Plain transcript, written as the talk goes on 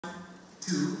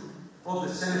2 of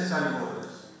the Senate Standing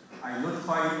Orders. I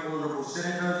notify honorable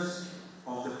senators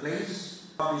of the place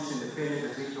published in the Penny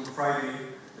Gazette on Friday,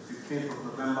 the 15th of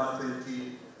November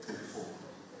 2024.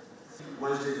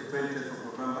 Wednesday, the 20th of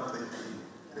November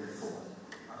 2024.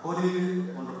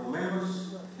 Accordingly, honorable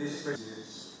members, this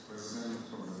President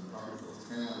of the Republic of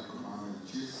Kenya, the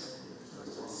Commander-in-Chief of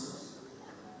the Forces,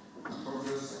 the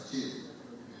progress achieved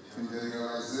in the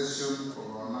realization of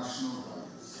our national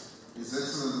values. His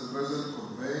Excellency the President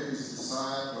conveyed his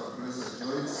desire to address a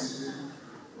joint sitting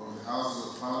of the House of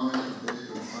Parliament today,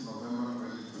 21 November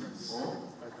 2024,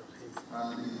 and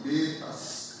indeed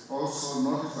has also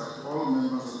notified all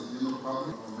members of the general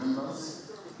public or members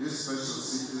this special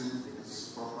sitting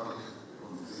is properly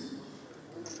convened.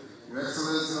 Your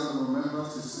Excellency, honorable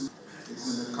members, it's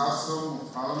in the custom of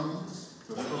Parliament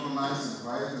to recognize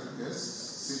invited guests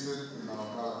seated in our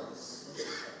galleries.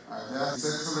 I therefore, His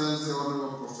Excellency,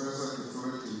 Honorable Professor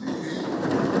Kithure Kindiki,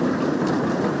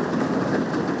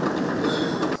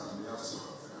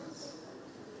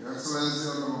 Your Excellency,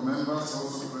 honorable members,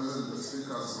 also present the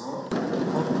Speaker's Row,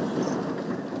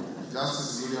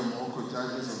 Justice William Oko,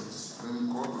 judges of the Supreme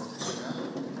Court of Kenya,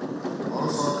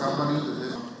 also accompanying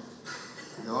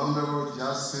the Honorable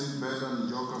Justin Bedan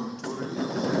Njoka Muturi,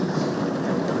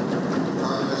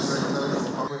 Cabinet Secretary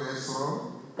for Public Escrow,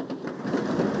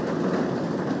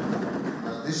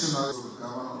 additionally to the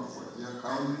Governor of Wajir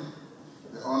County,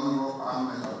 the Honorable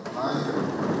Ahmed Abdullahi,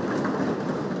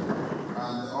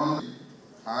 and the Honorable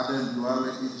Aden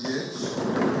Duale EJH,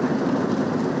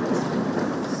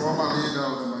 former leader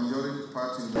of the majority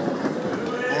party in the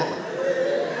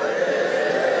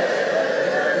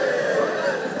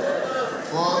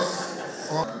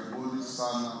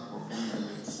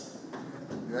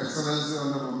Your Excellency,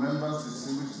 honorable members,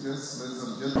 distinguished guests, ladies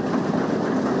and gentlemen.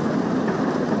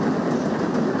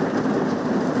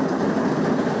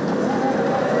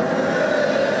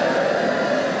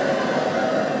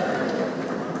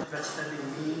 Vested in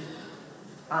me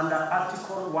under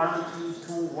Article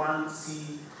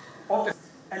 1321C of the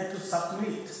and to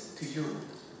submit to you,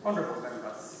 honorable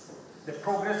members, the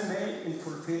progress made in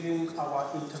fulfilling our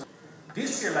international.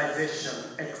 This realization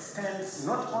extends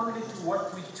not only to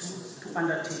what we choose to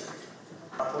undertake,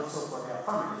 but also for their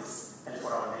families and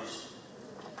for our nation.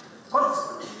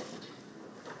 Consequently,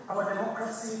 our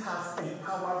democracy has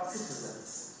empowered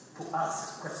citizens to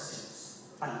ask questions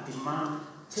and demand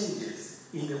changes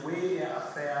in the way their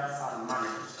affairs are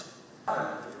managed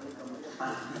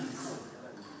and meaningful.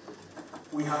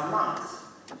 We have learned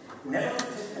never to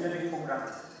take anything for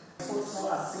granted. Also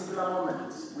a singular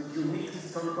moment with unique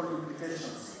historical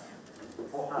implications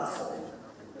for us all,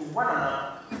 to one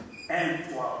another and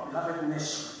to our beloved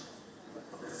nation.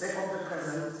 For the sake of the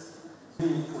present,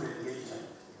 meaningful engagement,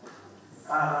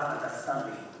 thorough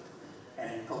understanding,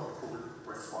 and thoughtful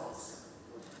response.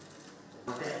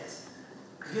 That,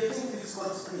 creating fiscal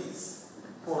space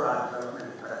for our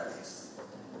development imperatives.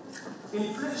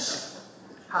 Inflation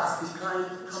has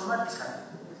declined dramatically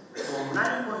from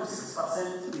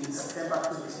 9.6% in September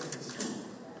 2022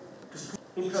 to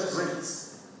interest rates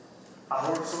are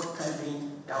also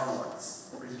trending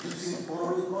downwards, reducing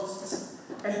borrowing costs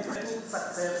and threatening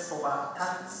success of our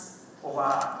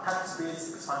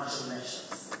tax-based expansion measures.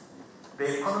 The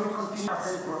economy continues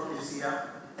 5% growth this year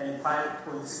and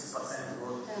 5.6%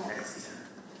 growth next year.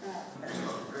 And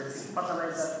raising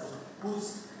fertilizer to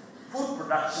boost food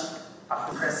production at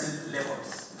progressive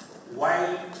levels,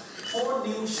 while 4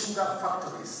 new sugar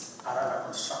factories are under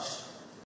construction.